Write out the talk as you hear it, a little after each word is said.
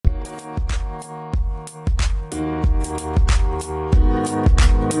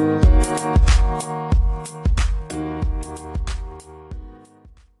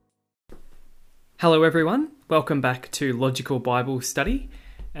Hello everyone, welcome back to Logical Bible Study,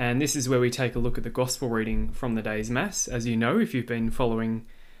 and this is where we take a look at the Gospel reading from the day's Mass, as you know if you've been following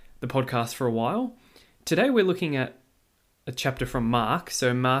the podcast for a while. Today we're looking at a chapter from Mark,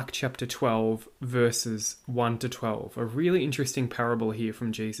 so Mark chapter 12 verses 1 to 12, a really interesting parable here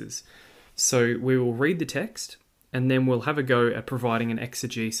from Jesus. So we will read the text and then we'll have a go at providing an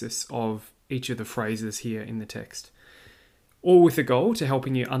exegesis of each of the phrases here in the text. All with the goal to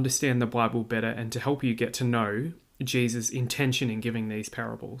helping you understand the Bible better and to help you get to know Jesus' intention in giving these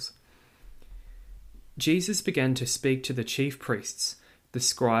parables. Jesus began to speak to the chief priests, the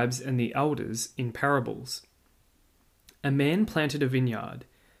scribes, and the elders in parables. A man planted a vineyard.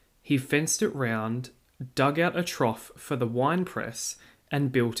 He fenced it round, dug out a trough for the winepress,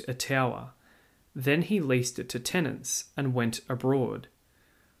 and built a tower. Then he leased it to tenants and went abroad.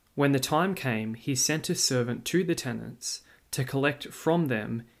 When the time came, he sent a servant to the tenants to collect from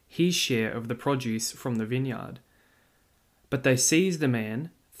them his share of the produce from the vineyard. But they seized the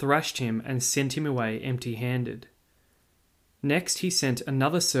man, thrashed him, and sent him away empty-handed. Next he sent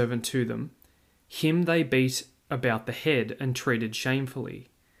another servant to them. Him they beat about the head and treated shamefully.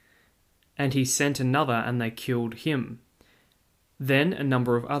 And he sent another, and they killed him. Then a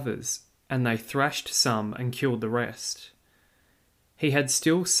number of others, and they thrashed some and killed the rest. He had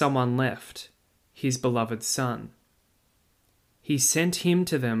still someone left, his beloved son. He sent him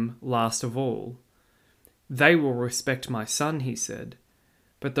to them last of all. They will respect my son, he said.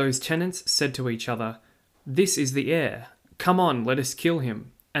 But those tenants said to each other, "This is the heir. Come on, let us kill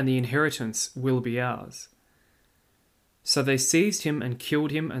him, and the inheritance will be ours." So they seized him and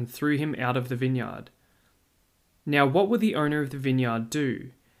killed him and threw him out of the vineyard. Now what will the owner of the vineyard do?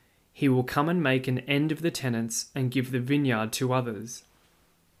 He will come and make an end of the tenants and give the vineyard to others.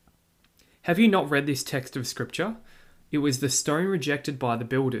 Have you not read this text of Scripture? It was the stone rejected by the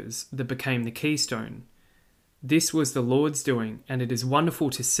builders that became the keystone. This was the Lord's doing, and it is wonderful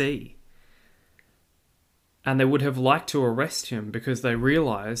to see. And they would have liked to arrest him because they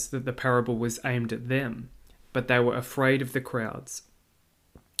realized that the parable was aimed at them, but they were afraid of the crowds.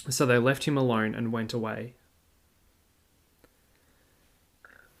 So they left him alone and went away.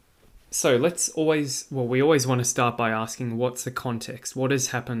 So we always want to start by asking what's the context? What has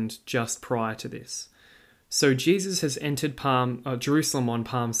happened just prior to this? So Jesus has entered Jerusalem on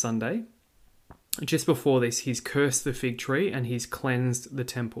Palm Sunday. Just before this, he's cursed the fig tree and he's cleansed the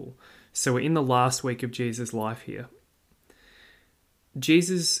temple. So we're in the last week of Jesus' life here.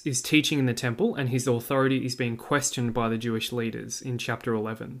 Jesus is teaching in the temple and his authority is being questioned by the Jewish leaders in chapter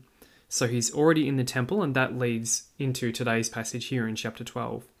 11. So he's already in the temple, and that leads into today's passage here in chapter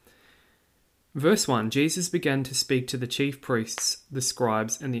 12. Verse 1, Jesus began to speak to the chief priests, the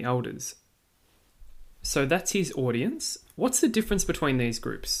scribes, and the elders. So that's his audience. What's the difference between these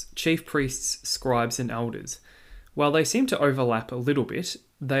groups? Chief priests, scribes, and elders. While they seem to overlap a little bit,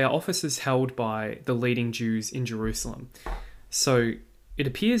 they are offices held by the leading Jews in Jerusalem. So it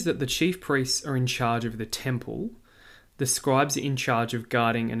appears that the chief priests are in charge of the temple, the scribes are in charge of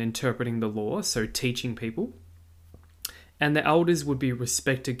guarding and interpreting the law, so teaching people, and the elders would be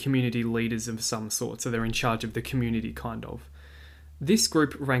respected community leaders of some sort, so they're in charge of the community kind of. This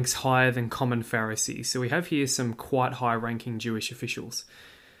group ranks higher than common Pharisees, so we have here some quite high-ranking Jewish officials.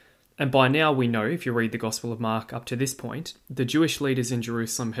 And by now we know, if you read the Gospel of Mark up to this point, the Jewish leaders in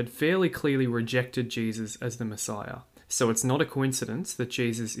Jerusalem had fairly clearly rejected Jesus as the Messiah. So it's not a coincidence that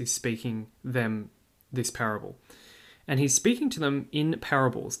Jesus is speaking them this parable. And he's speaking to them in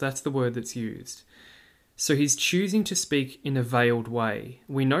parables, that's the word that's used. So he's choosing to speak in a veiled way.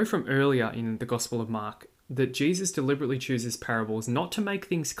 We know from earlier in the Gospel of Mark that Jesus deliberately chooses parables not to make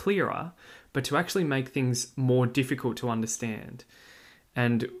things clearer, but to actually make things more difficult to understand.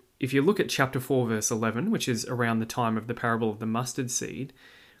 And if you look at chapter 4, verse 11, which is around the time of the parable of the mustard seed,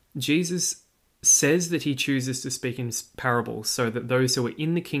 Jesus says that he chooses to speak in parables so that those who are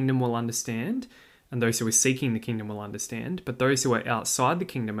in the kingdom will understand, and those who are seeking the kingdom will understand, but those who are outside the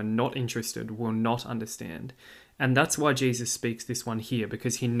kingdom and not interested will not understand. And that's why Jesus speaks this one here,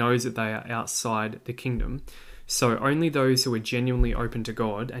 because he knows that they are outside the kingdom. So only those who are genuinely open to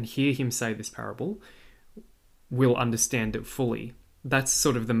God and hear him say this parable will understand it fully. That's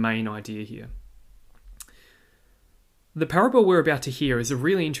sort of the main idea here. The parable we're about to hear is a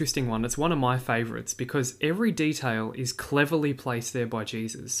really interesting one. It's one of my favorites because every detail is cleverly placed there by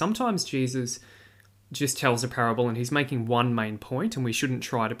Jesus. Sometimes Jesus just tells a parable and he's making one main point and we shouldn't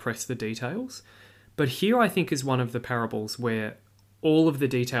try to press the details. But here I think is one of the parables where all of the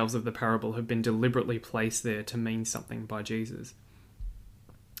details of the parable have been deliberately placed there to mean something by Jesus.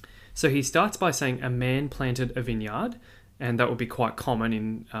 So he starts by saying a man planted a vineyard, and that would be quite common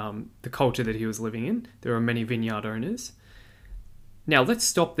in the culture that he was living in. There are many vineyard owners. Now, let's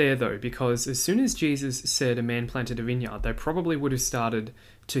stop there though, because as soon as Jesus said a man planted a vineyard, they probably would have started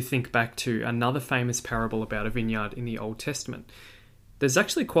to think back to another famous parable about a vineyard in the Old Testament. There's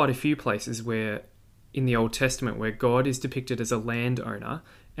actually quite a few places where in the Old Testament where God is depicted as a landowner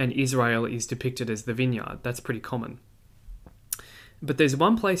and Israel is depicted as the vineyard. That's pretty common. But there's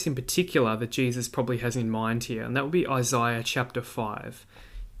one place in particular that Jesus probably has in mind here, and that would be Isaiah chapter 5.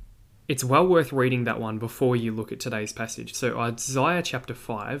 It's well worth reading that one before you look at today's passage. So Isaiah chapter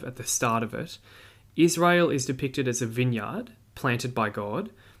 5, at the start of it, Israel is depicted as a vineyard planted by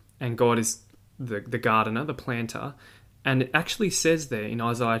God, and God is the gardener, the planter. And it actually says there in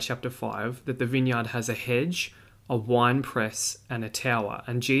Isaiah chapter 5 that the vineyard has a hedge, a winepress, and a tower.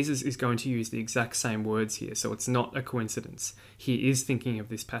 And Jesus is going to use the exact same words here, so it's not a coincidence. He is thinking of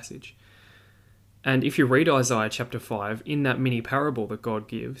this passage. And if you read Isaiah chapter 5, in that mini parable that God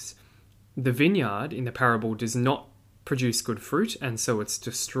gives, the vineyard in the parable does not produce good fruit, and so it's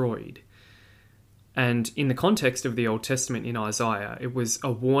destroyed. And in the context of the Old Testament in Isaiah, it was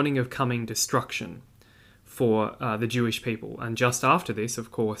a warning of coming destruction for the Jewish people. And just after this,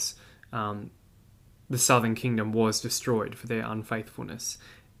 of course, the southern kingdom was destroyed for their unfaithfulness.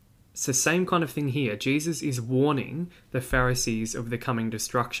 It's the same kind of thing here. Jesus is warning the Pharisees of the coming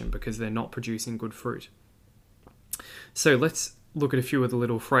destruction because they're not producing good fruit. So let's look at a few of the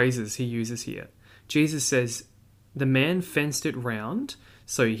little phrases he uses here. Jesus says, the man fenced it round,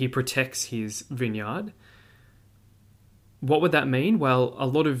 so he protects his vineyard. What would that mean? Well, a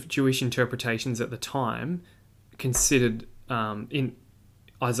lot of Jewish interpretations at the time considered, in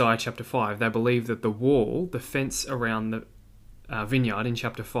Isaiah chapter 5, they believed that the wall, the fence around the vineyard in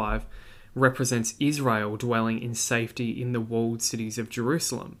chapter 5, represents Israel dwelling in safety in the walled cities of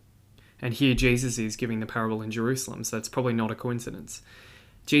Jerusalem. And here Jesus is giving the parable in Jerusalem, so that's probably not a coincidence.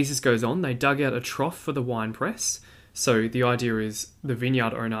 Jesus goes on, they dug out a trough for the winepress. So the idea is the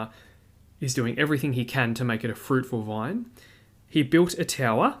vineyard owner is doing everything he can to make it a fruitful vine. He built a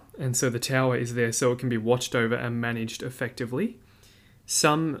tower, and so the tower is there so it can be watched over and managed effectively.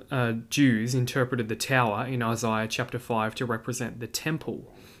 Some Jews interpreted the tower in Isaiah chapter 5 to represent the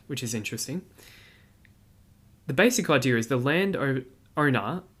temple, which is interesting. The basic idea is the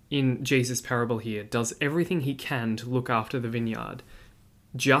landowner in Jesus' parable here does everything he can to look after the vineyard,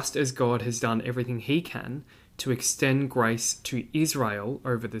 just as God has done everything he can to extend grace to Israel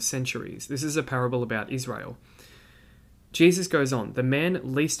over the centuries. This is a parable about Israel. Jesus goes on, the man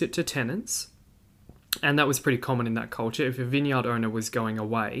leased it to tenants, and that was pretty common in that culture. If a vineyard owner was going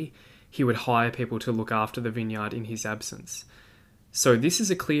away, he would hire people to look after the vineyard in his absence. So this is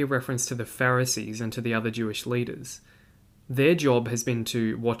a clear reference to the Pharisees and to the other Jewish leaders. Their job has been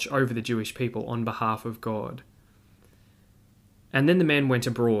to watch over the Jewish people on behalf of God. And then the man went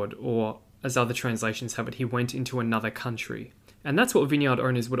abroad, or as other translations have it, he went into another country. And that's what vineyard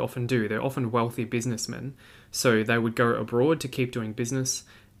owners would often do. They're often wealthy businessmen, so they would go abroad to keep doing business,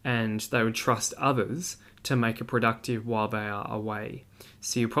 and they would trust others to make it productive while they are away.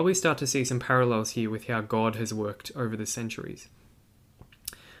 So you'll probably start to see some parallels here with how God has worked over the centuries.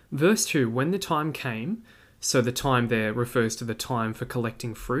 Verse 2, when the time came, so the time there refers to the time for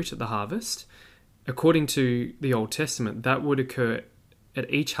collecting fruit at the harvest. According to the Old Testament, that would occur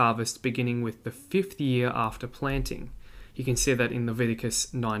at each harvest beginning with the 5th year after planting. You can see that in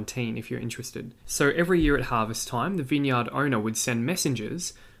Leviticus 19 if you're interested. So every year at harvest time, the vineyard owner would send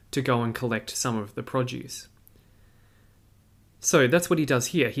messengers to go and collect some of the produce. So that's what he does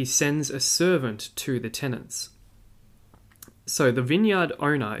here. He sends a servant to the tenants. So the vineyard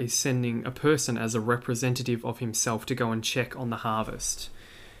owner is sending a person as a representative of himself to go and check on the harvest.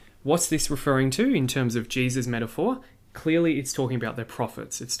 What's this referring to in terms of Jesus' metaphor? Clearly it's talking about their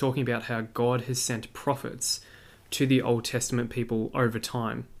prophets. It's talking about how God has sent prophets to the Old Testament people over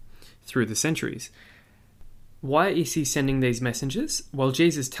time, through the centuries. Why is he sending these messengers? Well,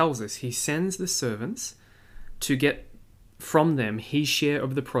 Jesus tells us he sends the servants to get from them his share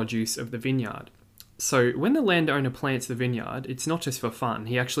of the produce of the vineyard. So when the landowner plants the vineyard, it's not just for fun.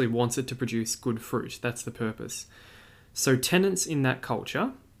 He actually wants it to produce good fruit. That's the purpose. So tenants in that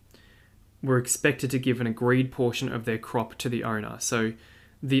culture were expected to give an agreed portion of their crop to the owner. So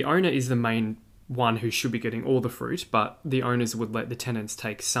the owner is the main one who should be getting all the fruit, but the owners would let the tenants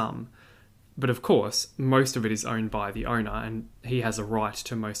take some. But of course, most of it is owned by the owner, and he has a right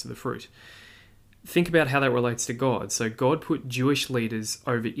to most of the fruit. Think about how that relates to God. So God put Jewish leaders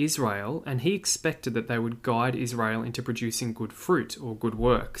over Israel, and he expected that they would guide Israel into producing good fruit or good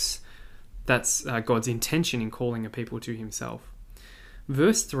works. That's God's intention in calling a people to himself.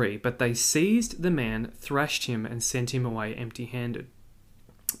 Verse 3, but they seized the man, thrashed him, and sent him away empty-handed.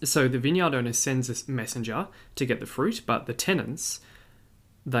 So the vineyard owner sends a messenger to get the fruit, but the tenants,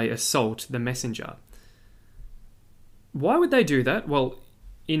 they assault the messenger. Why would they do that? Well,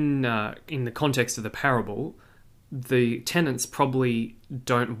 in the context of the parable, the tenants probably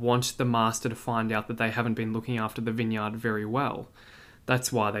don't want the master to find out that they haven't been looking after the vineyard very well.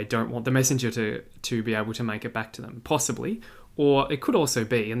 That's why they don't want the messenger to be able to make it back to them, possibly. Or it could also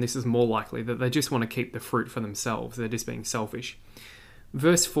be, and this is more likely, that they just want to keep the fruit for themselves. They're just being selfish.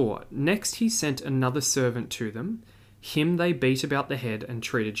 Verse 4, next he sent another servant to them. Him they beat about the head and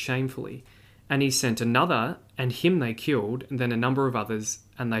treated shamefully. And he sent another, and him they killed, and then a number of others,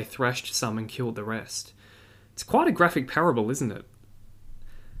 and they thrashed some and killed the rest. It's quite a graphic parable, isn't it?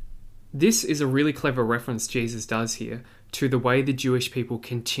 This is a really clever reference Jesus does here to the way the Jewish people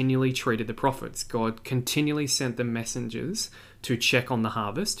continually treated the prophets. God continually sent them messengers to check on the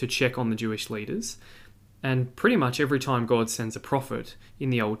harvest, to check on the Jewish leaders. And pretty much every time God sends a prophet in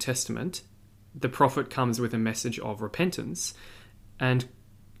the Old Testament, the prophet comes with a message of repentance. And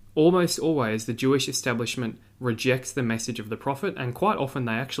almost always the Jewish establishment rejects the message of the prophet, and quite often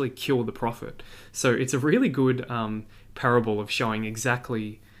they actually kill the prophet. So it's a really good parable of showing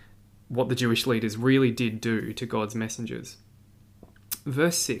exactly what the Jewish leaders really did do to God's messengers.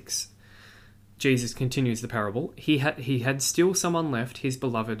 Verse 6, Jesus continues the parable. He had still someone left, his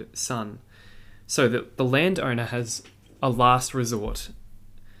beloved son. So that the landowner has a last resort.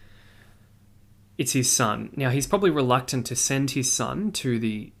 It's his son. Now, he's probably reluctant to send his son to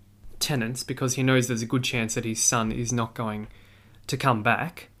the tenants because he knows there's a good chance that his son is not going to come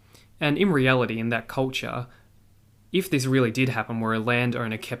back. And in reality, in that culture, if this really did happen where a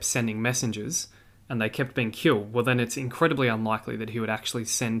landowner kept sending messengers and they kept being killed, well then it's incredibly unlikely that he would actually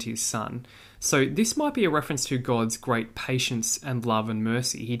send his son. So this might be a reference to God's great patience and love and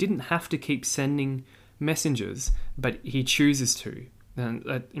mercy. He didn't have to keep sending messengers, but he chooses to.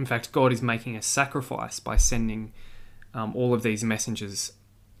 And in fact, God is making a sacrifice by sending all of these messengers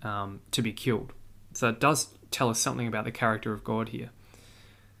to be killed. So it does tell us something about the character of God here.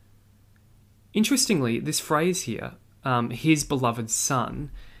 Interestingly, this phrase here, his beloved son,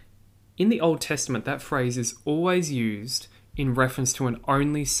 in the Old Testament, that phrase is always used in reference to an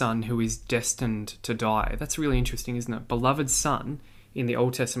only son who is destined to die. That's really interesting, isn't it? Beloved son in the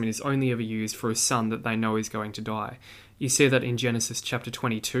Old Testament is only ever used for a son that they know is going to die. You see that in Genesis chapter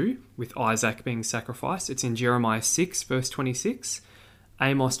 22 with Isaac being sacrificed. It's in Jeremiah 6 verse 26,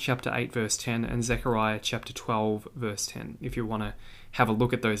 Amos chapter 8 verse 10, and Zechariah chapter 12 verse 10, if you want to have a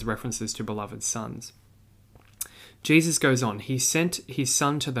look at those references to beloved sons. Jesus goes on, he sent his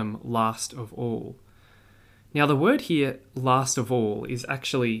son to them last of all. Now the word here, last of all, is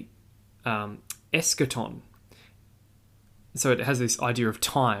actually eschaton. So it has this idea of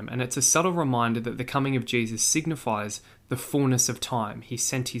time, and it's a subtle reminder that the coming of Jesus signifies the fullness of time. He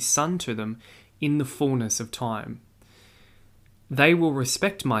sent his son to them in the fullness of time. They will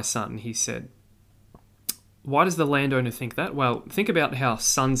respect my son, he said. Why does the landowner think that? Well, think about how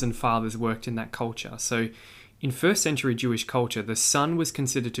sons and fathers worked in that culture. So in first century Jewish culture, the son was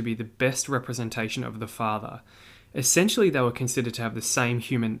considered to be the best representation of the father. Essentially, they were considered to have the same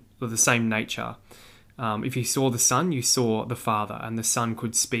human or the same nature. If you saw the son, you saw the father, and the son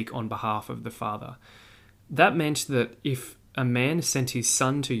could speak on behalf of the father. That meant that if a man sent his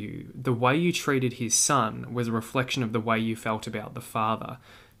son to you, the way you treated his son was a reflection of the way you felt about the father.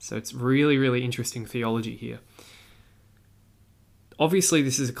 So it's really, really interesting theology here. Obviously,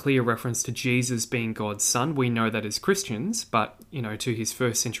 this is a clear reference to Jesus being God's son. We know that as Christians, but, to his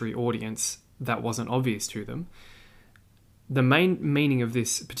first century audience, that wasn't obvious to them. The main meaning of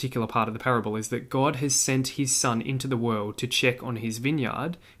this particular part of the parable is that God has sent his son into the world to check on his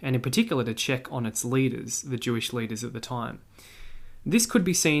vineyard, and in particular to check on its leaders, the Jewish leaders at the time. This could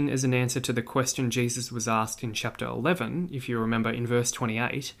be seen as an answer to the question Jesus was asked in chapter 11. If you remember in verse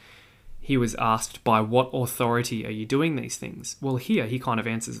 28, he was asked, by what authority are you doing these things? Well, here he kind of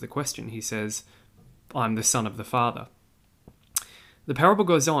answers the question. He says, I'm the son of the Father. The parable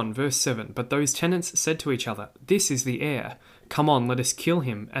goes on, verse 7, but those tenants said to each other, this is the heir. Come on, let us kill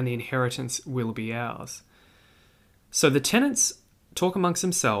him, and the inheritance will be ours. So the tenants talk amongst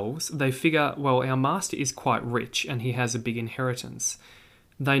themselves. They figure, well, our master is quite rich, and he has a big inheritance.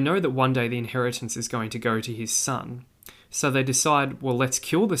 They know that one day the inheritance is going to go to his son. So they decide, well, let's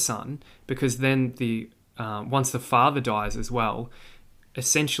kill the son, because then once the father dies as well,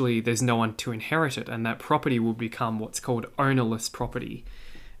 essentially there's no one to inherit it, and that property will become what's called ownerless property.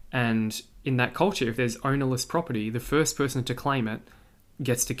 And in that culture, if there's ownerless property, the first person to claim it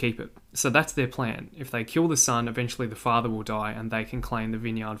gets to keep it. So that's their plan. If they kill the son, eventually the father will die and they can claim the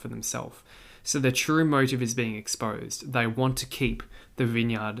vineyard for themselves. So their true motive is being exposed. They want to keep the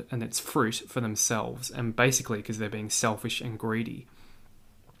vineyard and its fruit for themselves, and basically because they're being selfish and greedy.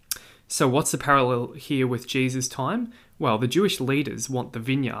 So what's the parallel here with Jesus' time? Well, the Jewish leaders want the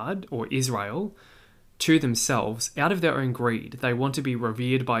vineyard, or Israel, to themselves out of their own greed. They want to be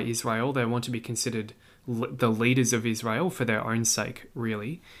revered by Israel. They want to be considered the leaders of Israel for their own sake,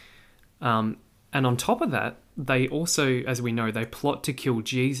 really. And on top of that, they also, as we know, they plot to kill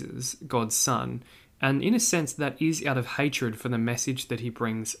Jesus, God's son. And in a sense, that is out of hatred for the message that he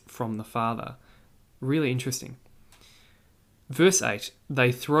brings from the Father. Really interesting. Verse 8,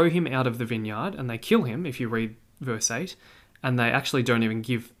 they throw him out of the vineyard and they kill him, if you read verse 8, and they actually don't even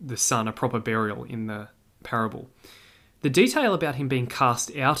give the son a proper burial in the parable. The detail about him being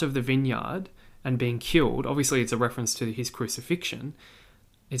cast out of the vineyard and being killed, obviously it's a reference to his crucifixion.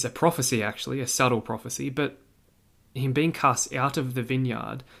 It's a prophecy, actually, a subtle prophecy, but him being cast out of the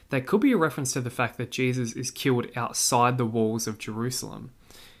vineyard, that could be a reference to the fact that Jesus is killed outside the walls of Jerusalem,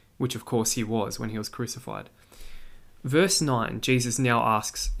 which of course he was when he was crucified. Verse 9, Jesus now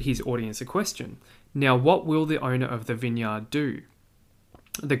asks his audience a question. Now, what will the owner of the vineyard do?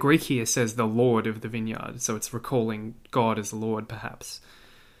 The Greek here says the Lord of the vineyard, so it's recalling God as Lord, perhaps.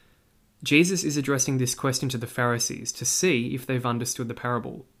 Jesus is addressing this question to the Pharisees to see if they've understood the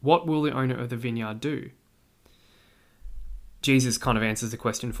parable. What will the owner of the vineyard do? Jesus kind of answers the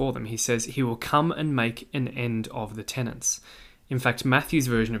question for them. He says he will come and make an end of the tenants. In fact, Matthew's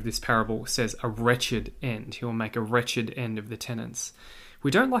version of this parable says a wretched end. He will make a wretched end of the tenants.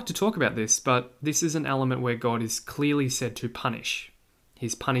 We don't like to talk about this, but this is an element where God is clearly said to punish.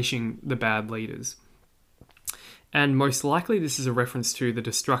 He's punishing the bad leaders. And most likely this is a reference to the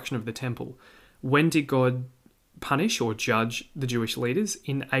destruction of the temple. When did God punish or judge the Jewish leaders?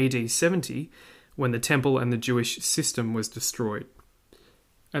 In AD 70, when the temple and the Jewish system was destroyed.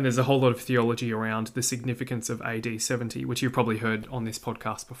 And there's a whole lot of theology around the significance of AD 70, which you've probably heard on this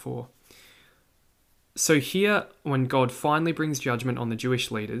podcast before. So here, when God finally brings judgment on the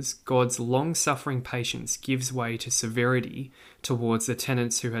Jewish leaders, God's long-suffering patience gives way to severity towards the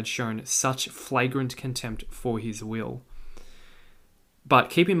tenants who had shown such flagrant contempt for his will. But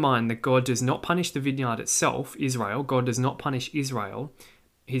keep in mind that God does not punish the vineyard itself, Israel. God does not punish Israel.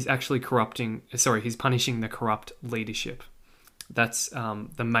 He's actually he's punishing the corrupt leadership. That's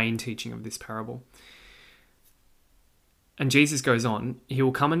the main teaching of this parable. And Jesus goes on, he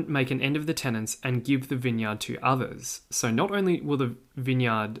will come and make an end of the tenants and give the vineyard to others. So not only will the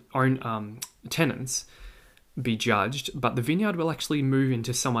vineyard tenants be judged, but the vineyard will actually move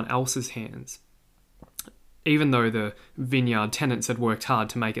into someone else's hands. Even though the vineyard tenants had worked hard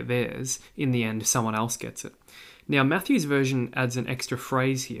to make it theirs, in the end, someone else gets it. Now, Matthew's version adds an extra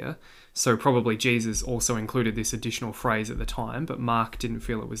phrase here, so probably Jesus also included this additional phrase at the time, but Mark didn't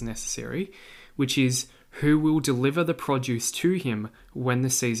feel it was necessary, which is, who will deliver the produce to him when the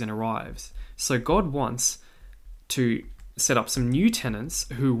season arrives. So God wants to set up some new tenants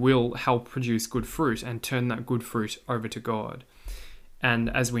who will help produce good fruit and turn that good fruit over to God. And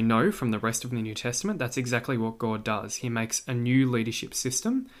as we know from the rest of the New Testament, that's exactly what God does. He makes a new leadership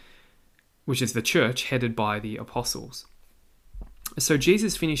system, which is the church headed by the apostles. So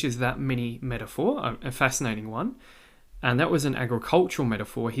Jesus finishes that mini metaphor, a fascinating one, and that was an agricultural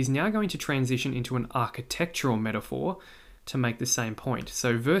metaphor. He's now going to transition into an architectural metaphor to make the same point.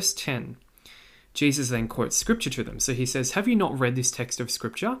 So verse 10, Jesus then quotes scripture to them. So he says, have you not read this text of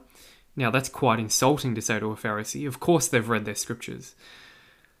scripture? Now that's quite insulting to say to a Pharisee. Of course they've read their scriptures.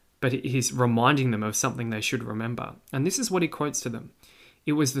 But he's reminding them of something they should remember. And this is what he quotes to them.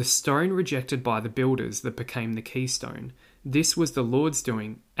 It was the stone rejected by the builders that became the keystone. This was the Lord's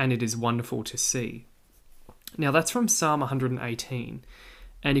doing, and it is wonderful to see. Now that's from Psalm 118.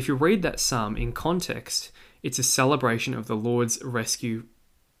 And if you read that psalm in context, it's a celebration of the Lord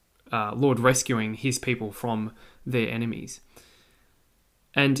rescuing his people from their enemies.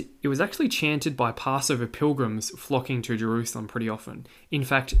 And it was actually chanted by Passover pilgrims flocking to Jerusalem pretty often. In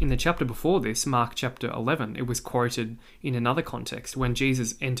fact, in the chapter before this, Mark chapter 11, it was quoted in another context. When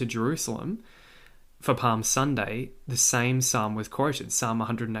Jesus entered Jerusalem for Palm Sunday, the same psalm was quoted, Psalm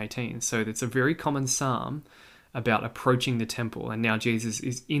 118. So it's a very common psalm about approaching the temple. And now Jesus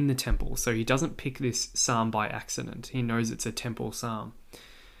is in the temple, so he doesn't pick this psalm by accident. He knows it's a temple psalm.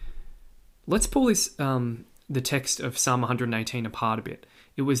 Let's pull this the text of Psalm 118 apart a bit.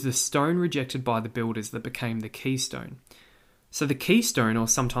 It was the stone rejected by the builders that became the keystone. So the keystone, or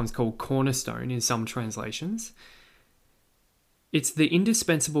sometimes called cornerstone in some translations, it's the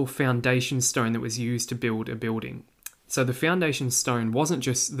indispensable foundation stone that was used to build a building. So the foundation stone wasn't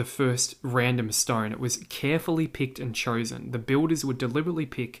just the first random stone, it was carefully picked and chosen. The builders would deliberately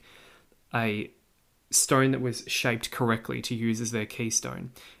pick a stone that was shaped correctly to use as their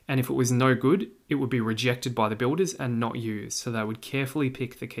keystone. And if it was no good, it would be rejected by the builders and not used. So they would carefully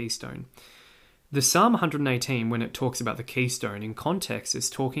pick the keystone. The Psalm 118, when it talks about the keystone in context, is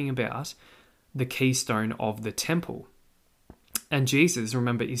talking about the keystone of the temple. And Jesus,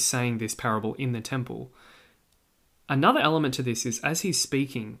 remember, is saying this parable in the temple. Another element to this is, as he's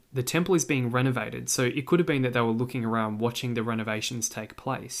speaking, the temple is being renovated. So it could have been that they were looking around watching the renovations take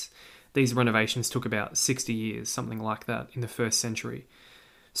place. These renovations took about 60 years, something like that, in the first century.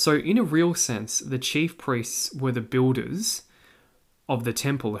 So in a real sense, the chief priests were the builders of the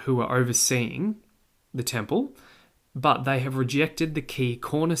temple who were overseeing the temple, but they have rejected the key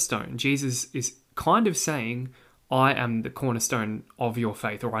cornerstone. Jesus is kind of saying, I am the cornerstone of your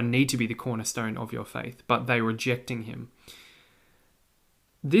faith, or I need to be the cornerstone of your faith, but they're rejecting him.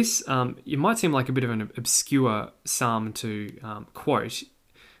 This, it might seem like a bit of an obscure psalm to quote,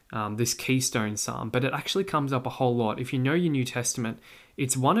 this keystone psalm, but it actually comes up a whole lot. If you know your New Testament,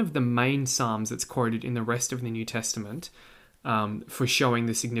 it's one of the main psalms that's quoted in the rest of the New Testament for showing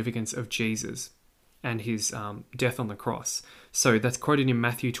the significance of Jesus and his death on the cross. So that's quoted in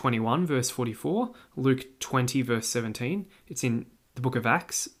Matthew 21, verse 44, Luke 20, verse 17. It's in the book of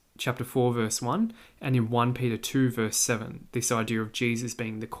Acts, chapter 4, verse 1, and in 1 Peter 2, verse 7. This idea of Jesus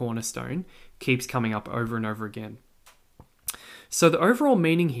being the cornerstone keeps coming up over and over again. So the overall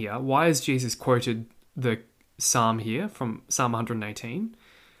meaning here, why is Jesus quoted the psalm here from Psalm 118?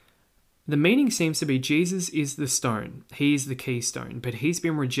 The meaning seems to be Jesus is the stone. He is the keystone, but he's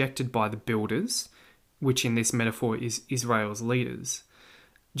been rejected by the builders, which in this metaphor is Israel's leaders.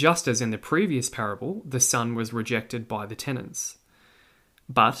 Just as in the previous parable, the son was rejected by the tenants.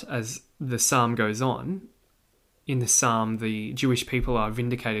 But as the psalm goes on, in the psalm, the Jewish people are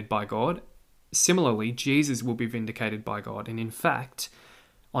vindicated by God. Similarly, Jesus will be vindicated by God. And in fact,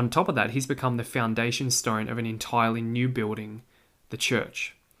 on top of that, he's become the foundation stone of an entirely new building, the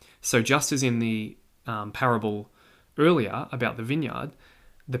church. So just as in the parable earlier about the vineyard,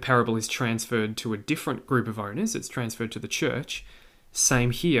 the parable is transferred to a different group of owners, it's transferred to the church.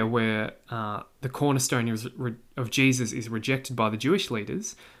 Same here, where the cornerstone of Jesus is rejected by the Jewish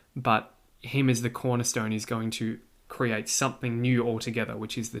leaders, but him as the cornerstone is going to create something new altogether,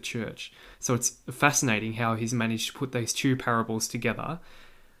 which is the church. So it's fascinating how he's managed to put these two parables together,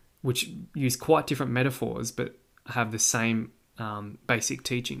 which use quite different metaphors, but have the same basic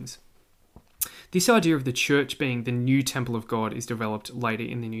teachings. This idea of the church being the new temple of God is developed later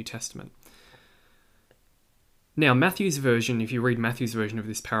in the New Testament. Now, Matthew's version, if you read Matthew's version of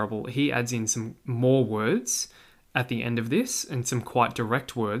this parable, he adds in some more words at the end of this, and some quite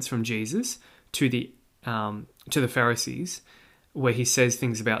direct words from Jesus to the Pharisees, where he says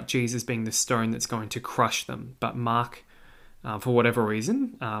things about Jesus being the stone that's going to crush them. But Mark, for whatever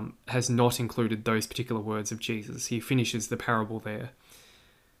reason, has not included those particular words of Jesus. He finishes the parable there.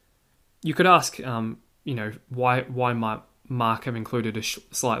 You could ask, why might Mark have included a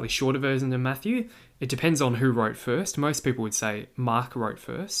slightly shorter version than Matthew? It depends on who wrote first. Most people would say Mark wrote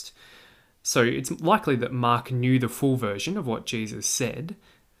first. So it's likely that Mark knew the full version of what Jesus said,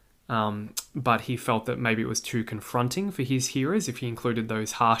 but he felt that maybe it was too confronting for his hearers if he included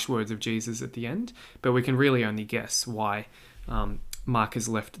those harsh words of Jesus at the end. But we can really only guess why Mark has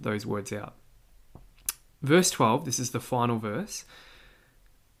left those words out. Verse 12, this is the final verse.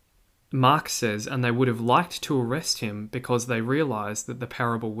 Mark says, and they would have liked to arrest him because they realized that the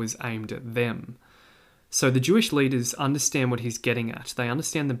parable was aimed at them. So the Jewish leaders understand what he's getting at. They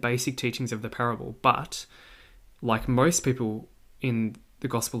understand the basic teachings of the parable, but like most people in the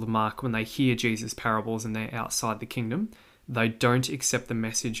Gospel of Mark, when they hear Jesus' parables and they're outside the kingdom, they don't accept the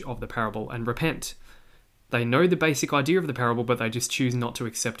message of the parable and repent. They know the basic idea of the parable, but they just choose not to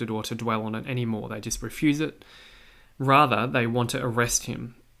accept it or to dwell on it anymore. They just refuse it. Rather, they want to arrest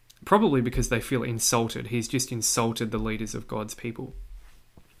him, probably because they feel insulted. He's just insulted the leaders of God's people.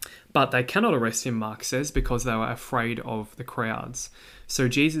 But they cannot arrest him, Mark says, because they were afraid of the crowds. So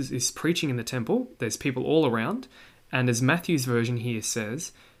Jesus is preaching in the temple. There's people all around. And as Matthew's version here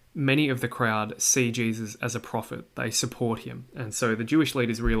says, many of the crowd see Jesus as a prophet. They support him. And so the Jewish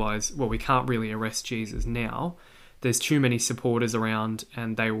leaders realize, well, we can't really arrest Jesus now. There's too many supporters around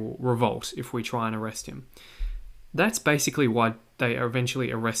and they will revolt if we try and arrest him. That's basically why they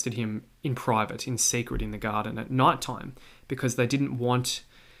eventually arrested him in private, in secret, in the garden at night time, because they didn't want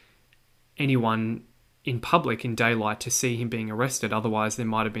anyone in public in daylight to see him being arrested. Otherwise, there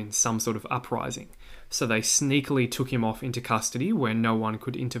might have been some sort of uprising. So they sneakily took him off into custody where no one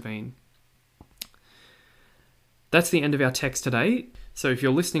could intervene. That's the end of our text today. So if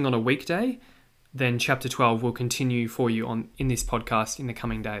you're listening on a weekday, then chapter 12 will continue for you in this podcast in the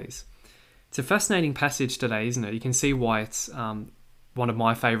coming days. It's a fascinating passage today, isn't it? You can see why it's one of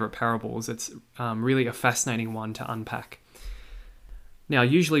my favourite parables. It's really a fascinating one to unpack. Now,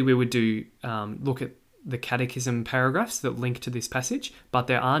 usually we would do look at the catechism paragraphs that link to this passage, but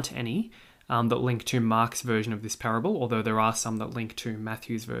there aren't any that link to Mark's version of this parable, although there are some that link to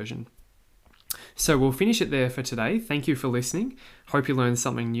Matthew's version. So we'll finish it there for today. Thank you for listening. Hope you learned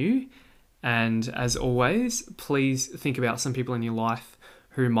something new. And as always, please think about some people in your life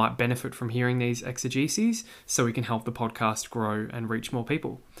who might benefit from hearing these exegeses so we can help the podcast grow and reach more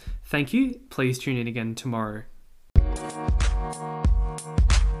people. Thank you. Please tune in again tomorrow.